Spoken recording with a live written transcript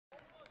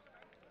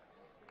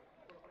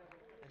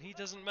He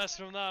doesn't miss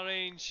from that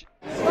range.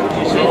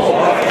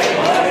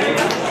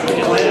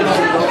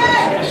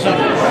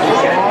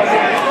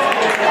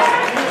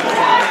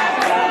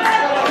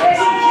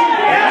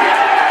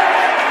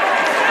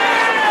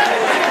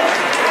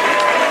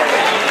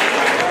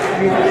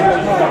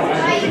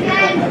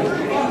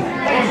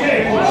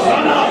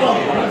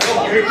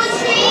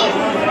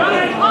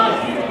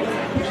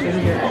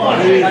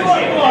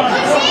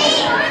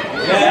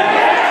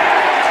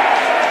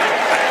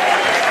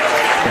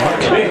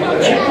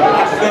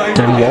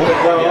 Down wall.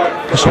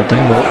 It's all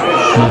down wall.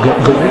 We've got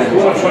goal.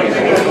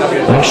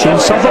 There's Shane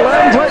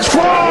Sutherland. Let's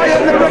fly!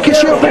 And the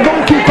ricochet of the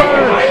goalkeeper.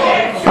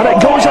 And it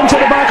goes into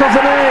the back of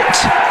the net.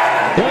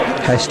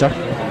 Hester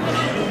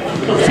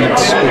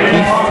feeds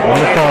O'Keefe on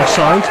the far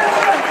side.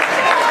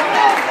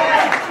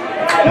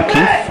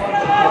 O'Keefe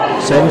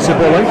sends the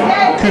ball in.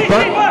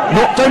 Cooper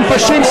knocked down for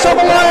Shane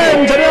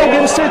Sutherland. And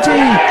Elgin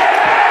City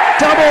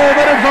double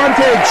their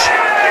advantage.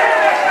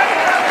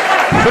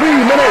 3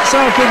 minutes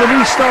after the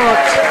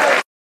restart.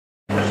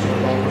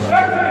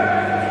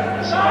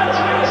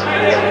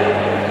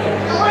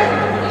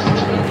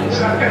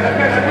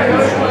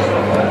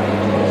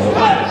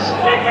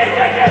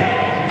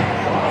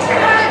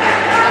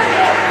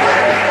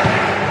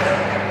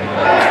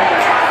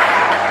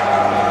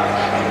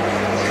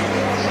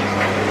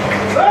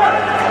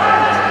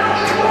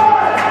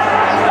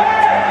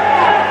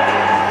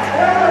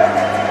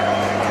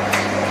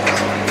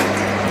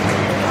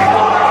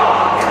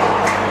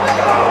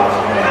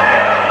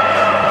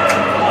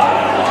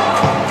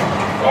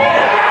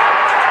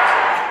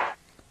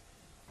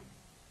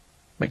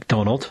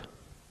 McDonald.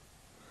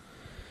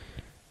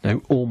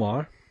 Now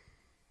Omar.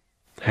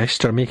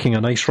 Hester making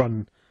a nice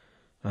run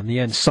on the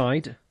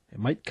inside. It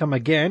might come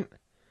again.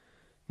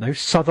 Now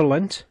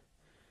Sutherland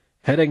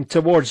heading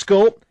towards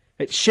goal.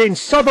 It's Shane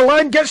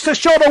Sutherland gets the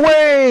shot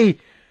away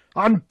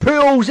and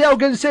pulls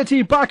Elgin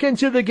City back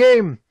into the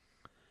game.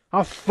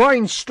 A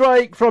fine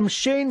strike from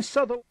Shane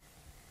Sutherland.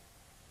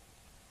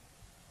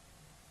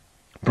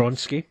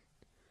 Bronski.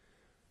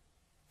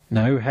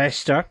 Now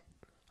Hester.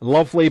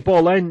 Lovely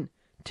ball in.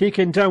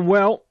 Taken down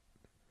well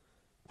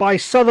by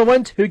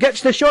Sutherland, who gets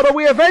the shot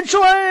away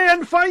eventually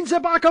and finds the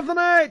back of the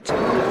net. For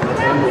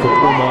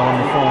Omar on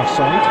the far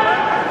side.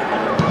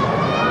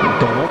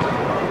 McDonald.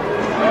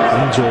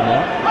 Leads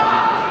Omar.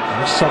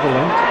 And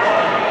Sutherland.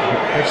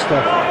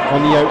 Hester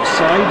on the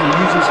outside. He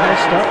uses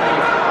Hester.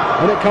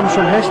 And it comes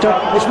from Hester.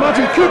 It's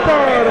Matty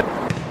Cooper.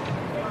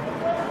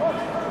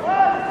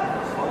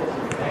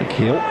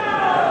 McHale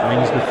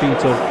finds the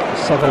feet of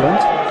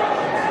Sutherland.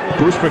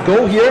 Goes for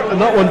goal here,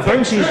 and that one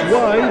bounces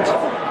wide.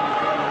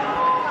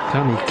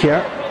 Tammy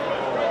Kerr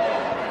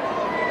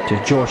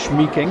to Josh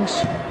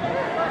Meekings. He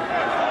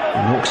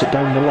knocks it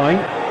down the line.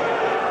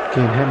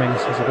 Kane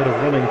Hemmings has a bit of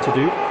running to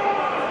do.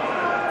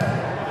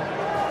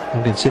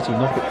 Elgin City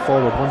knock it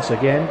forward once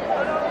again.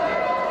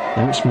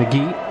 Now it's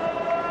McGee.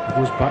 He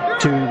goes back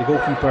to the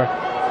goalkeeper,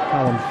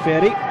 Callum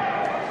Ferry.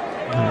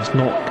 And it's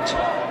knocked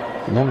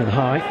long and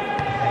high.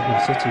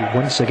 Elgin City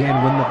once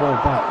again win the ball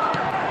back.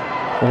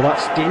 Well,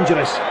 that's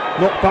dangerous.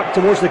 Knocked back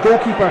towards the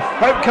goalkeeper.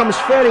 Out comes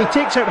Ferry,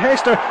 takes out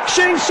Hester.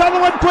 Shane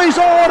Sutherland plays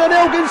on, and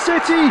Elgin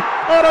City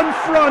are in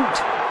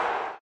front.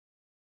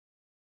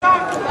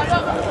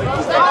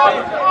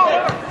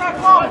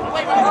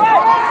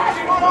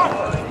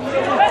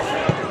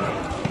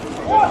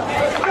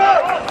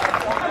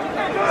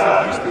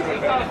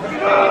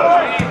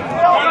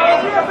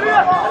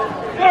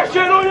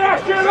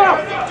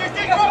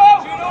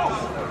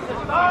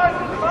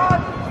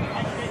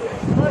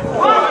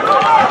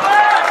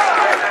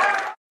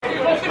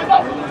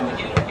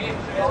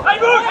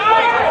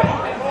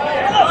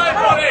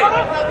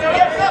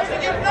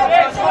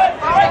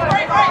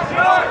 Hey,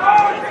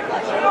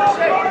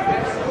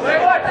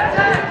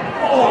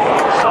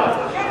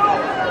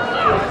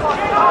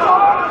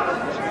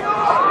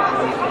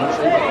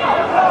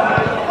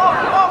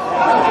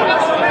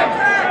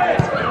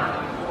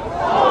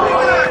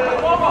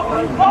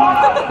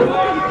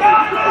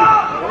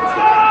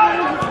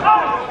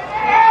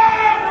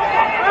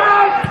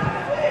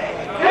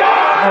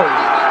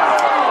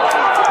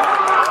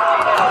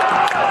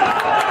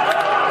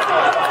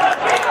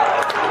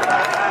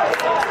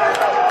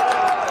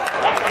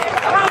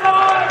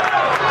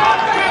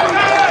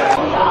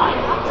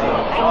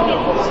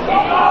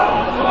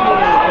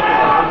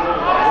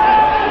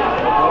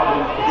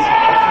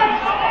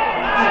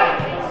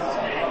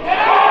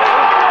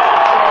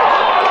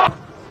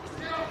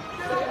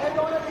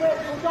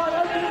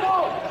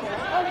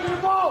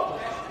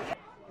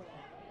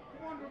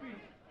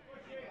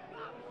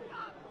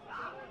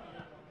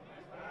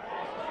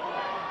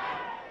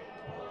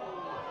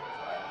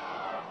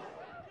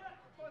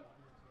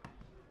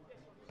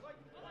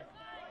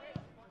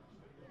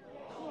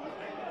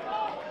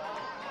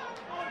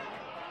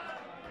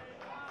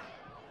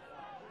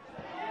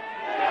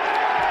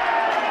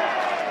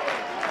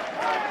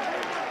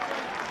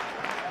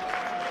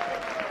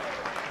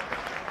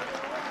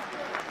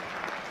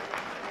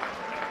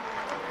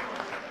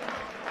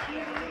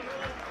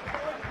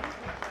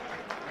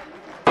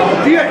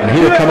 And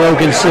here come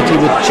Elgin City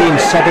with Shane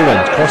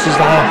Sutherland, crosses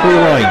the halfway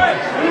line.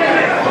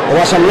 Oh,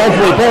 that's a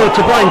lovely ball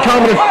to Brian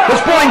Cameron.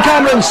 It's Brian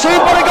Cameron,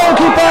 saved by the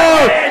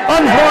goalkeeper!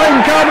 And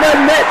Brian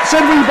Cameron nets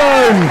and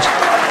rebound.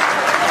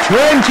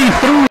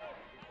 23.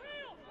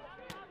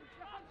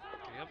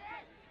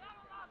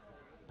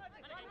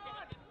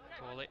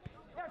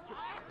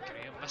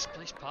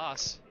 Misplaced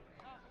pass.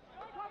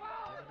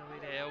 Given away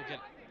to Elgin.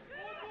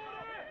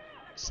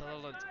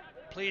 Sutherland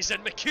plays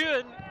in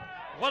McEwen.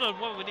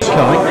 1-on-1 with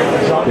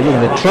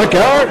Bringing the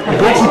trigger. The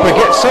goalkeeper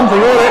gets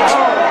something on it.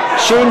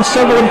 Shane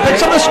Sutherland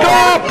picks up the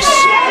scraps.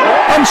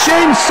 And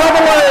Shane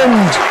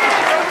Sutherland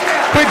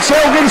puts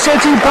Elgin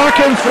City back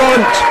in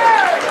front.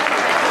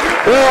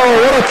 Oh,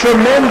 what a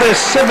tremendous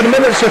 7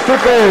 minutes of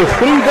football.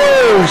 3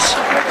 goals.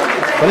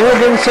 And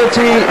Elgin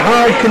City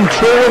had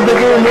control of the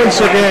game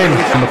once again.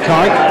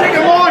 Mackay.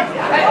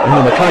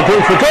 And Mackay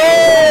going for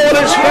goal, and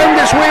it's found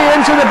its way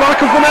into the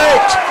back of the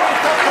net.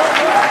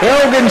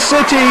 Elgin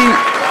City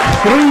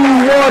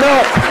 3-1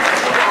 up.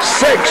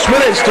 6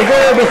 minutes to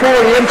go before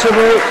the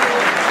interval.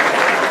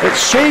 It's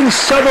Shane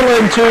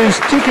Sutherland who's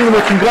taking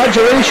the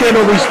congratulation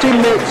of his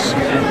teammates.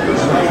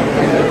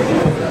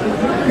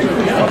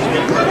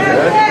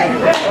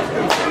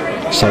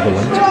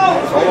 Sutherland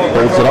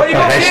holds it up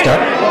for Hester.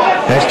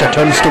 Hester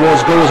turns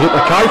towards goal, he's got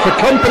Mackay for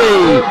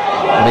company,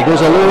 and he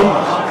goes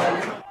alone.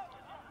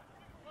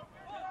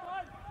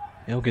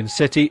 Elgin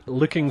City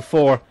looking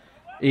for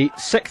a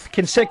 6th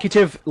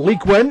consecutive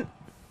league win.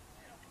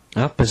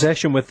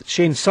 Possession with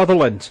Shane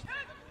Sutherland.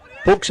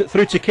 Pokes it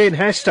through to Kane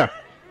Hester.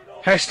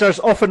 Hester's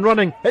off and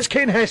running. It's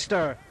Kane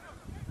Hester.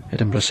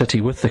 Edinburgh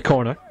City with the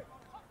corner.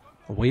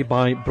 Away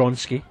by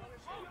Bronski.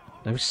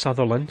 Now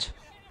Sutherland.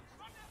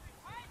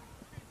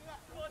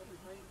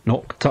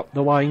 Knocked up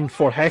the line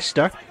for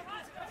Hester.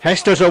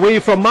 Hester's away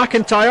from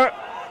McIntyre.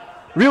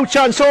 Real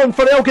chance on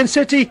for Elgin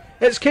City.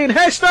 It's Kane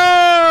Hester,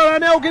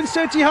 and Elgin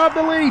City have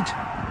the lead.